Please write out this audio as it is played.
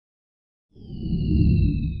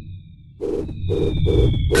Yo,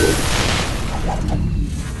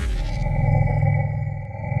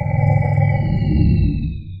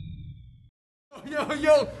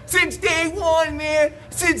 since day one, man.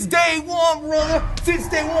 Since day one, brother. Since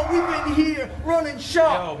day one, we've been here running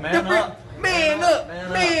shop. Yo, man up. Man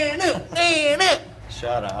up.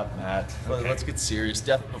 Shut up, Matt. Okay. Let's get serious.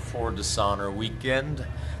 Death Before Dishonor weekend.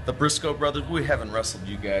 The Briscoe brothers, we haven't wrestled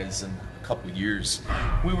you guys in a couple years.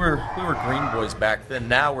 We were green boys back then.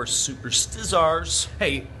 Now we're super stizzars.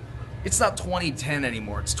 Hey, it's not 2010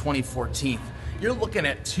 anymore. It's 2014. You're looking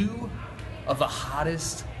at two of the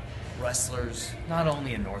hottest wrestlers, not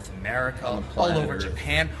only in North America, all over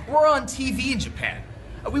Japan. We're on TV in Japan.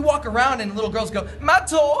 We walk around and little girls go,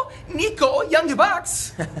 Mato, Nico, Young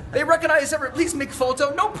Bucks. They recognize every, please make a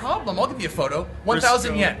photo. No problem, I'll give you a photo.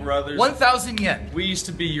 1,000 yen. Brothers, 1,000 yen. We used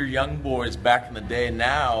to be your young boys back in the day.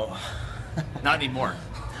 Now, not anymore.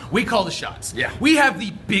 We call the shots. Yeah. We have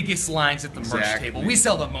the biggest lines at the merch table. We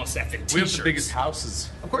sell the most effing t-shirts. We have the biggest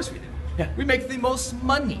houses. Of course we do. Yeah. We make the most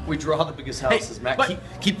money. We draw the biggest houses, Matt.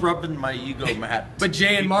 Keep rubbing my ego, Matt. But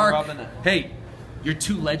Jay and Mark, hey, you're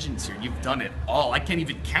two legends here. You've done it all. I can't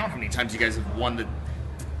even count how many times you guys have won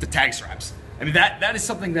the tag straps. I mean, that is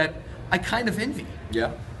something that I kind of envy.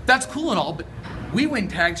 Yeah. That's cool and all, but we win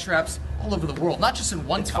tag straps all over the world, not just in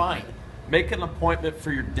one company. Fine. Make an appointment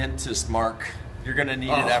for your dentist, Mark. You're going to need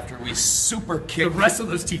it after we super kick the rest of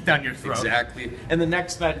those teeth down your throat. Exactly. And the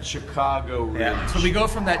next night in Chicago. Yeah. So we go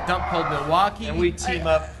from that dump called Milwaukee. And we team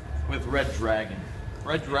up with Red Dragon.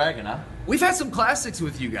 Red Dragon, huh? We've had some classics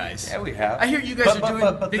with you guys. Yeah, we have. I hear you guys are doing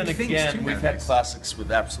but big then things again, too. We've had classics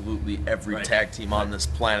with absolutely every tag team on this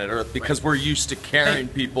planet Earth because we're used to carrying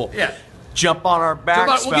people. Yeah. Jump on our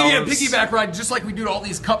backs, We'll give you a piggyback ride just like we do to all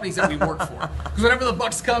these companies that we work for. Because whenever the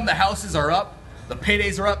bucks come, the houses are up. The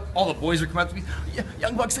paydays are up. All the boys are coming up to me.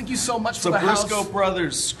 Young Bucks, thank you so much for the house. So Briscoe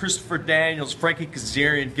Brothers, Christopher Daniels, Frankie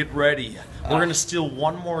Kazarian, get ready. We're going to steal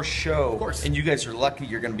one more show. Of course. And you guys are lucky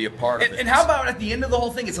you're going to be a part of it. And how about at the end of the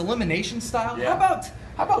whole thing, it's elimination style? Yeah.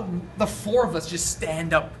 How about the four of us just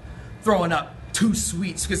stand up, throwing up 2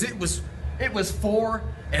 sweets? Because it was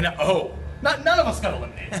 4-0. None of us got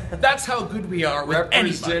eliminated. That's how good we are with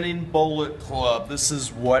Representing anybody. Bullet Club. This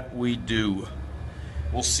is what we do.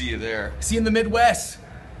 We'll see you there. See you in the Midwest,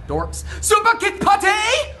 dorks. Super Kick Party!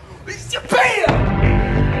 Bam!